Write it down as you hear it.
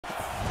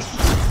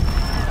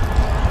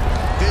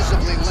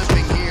visibly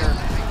limping here.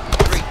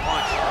 Great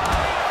punch.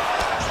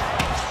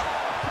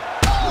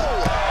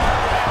 Oh!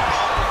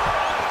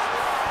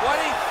 What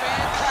a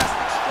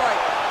fantastic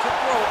strike to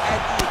throw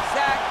at the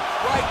exact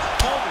right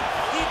moment.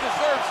 He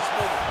deserves this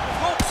moment.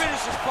 Go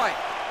finish this fight.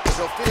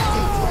 So 15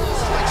 total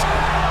strikes.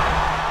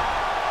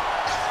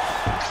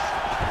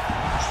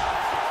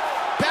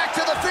 Back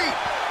to the feet.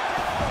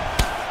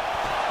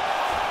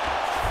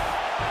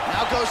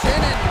 Now goes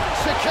in and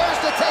secures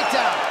the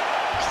takedown.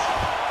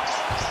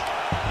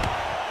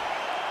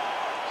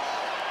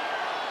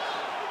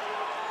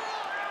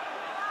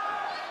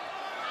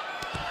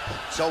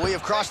 So we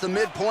have crossed the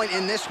midpoint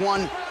in this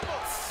one.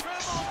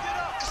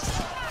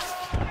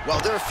 Well,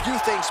 there are few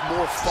things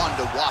more fun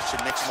to watch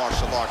in mixed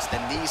martial arts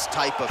than these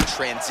type of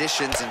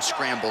transitions and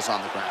scrambles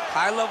on the ground.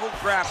 High-level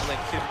grappling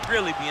can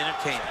really be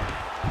entertaining.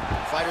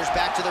 Fighters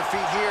back to their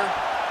feet here.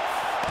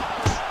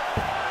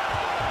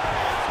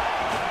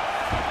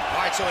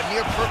 All right, so a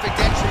near-perfect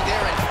entry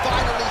there, and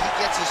finally he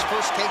gets his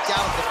first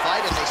takedown of the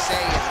fight, and they say,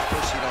 at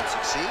first you don't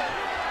succeed.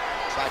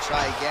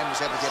 Try again,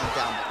 was able to get him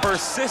down there.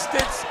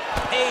 Persistence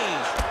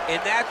pays, and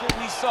that's what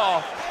we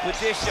saw with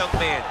this young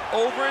man.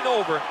 Over and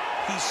over,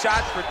 he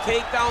shot for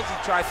takedowns,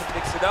 he tried to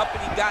mix it up,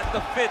 and he got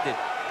defended.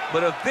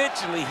 But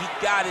eventually, he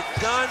got it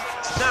done.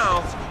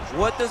 Now,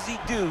 what does he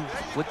do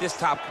with this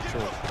top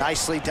control?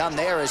 Nicely done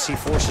there as he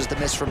forces the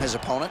miss from his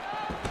opponent.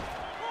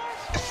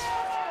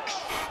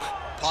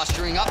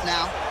 Posturing up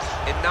now.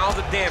 And now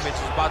the damage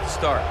is about to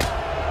start.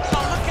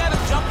 Oh, look at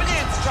him jumping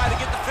in to try to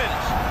get the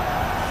finish.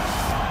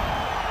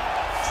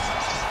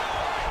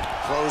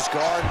 Close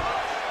guard.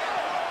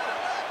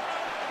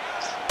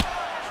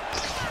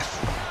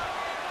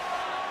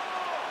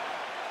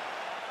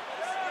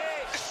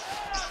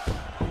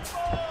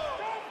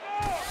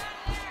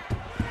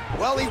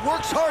 Well, he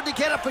works hard to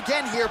get up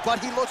again here,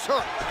 but he looks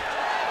hurt.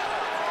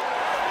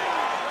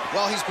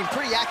 Well, he's been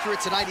pretty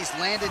accurate tonight. He's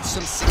landed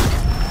some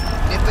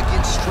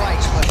significant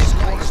strikes, but his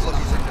corner's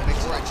looking for him to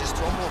make sure I just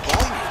throw more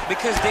volume.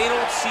 Because they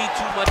don't see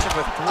too much of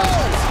a threat.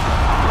 Oh!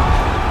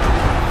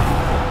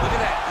 Look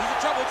at that. He's in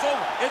trouble. It's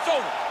over. It's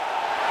over.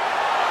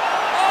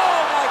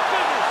 Oh, my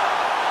goodness.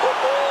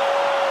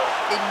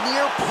 A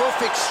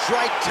near-perfect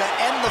strike to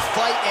end the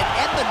fight and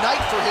end the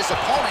night for his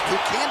opponent, who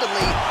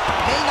candidly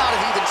may not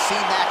have even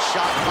seen that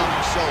shot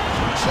coming. So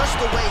just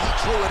the way he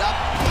drew it up,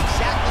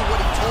 exactly what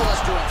he told us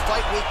during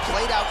fight week,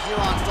 played out here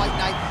on fight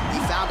night. He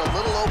found a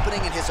little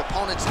opening in his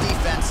opponent's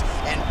defense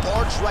and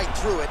barged right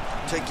through it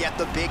to get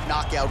the big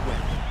knockout win.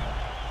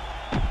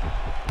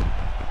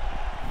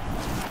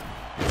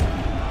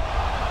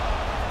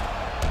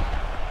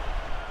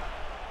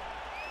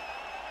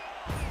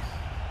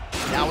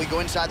 Now we go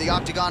inside the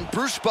octagon.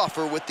 Bruce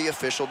Buffer with the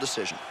official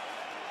decision.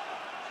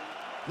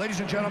 Ladies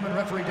and gentlemen,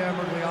 referee Dan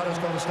Mergliata is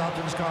going to stop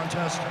to this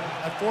contest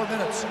at 4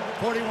 minutes,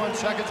 41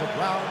 seconds of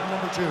round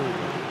number 2.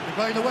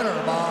 Declaring the winner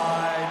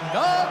by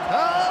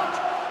knockout,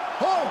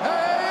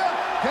 Jorge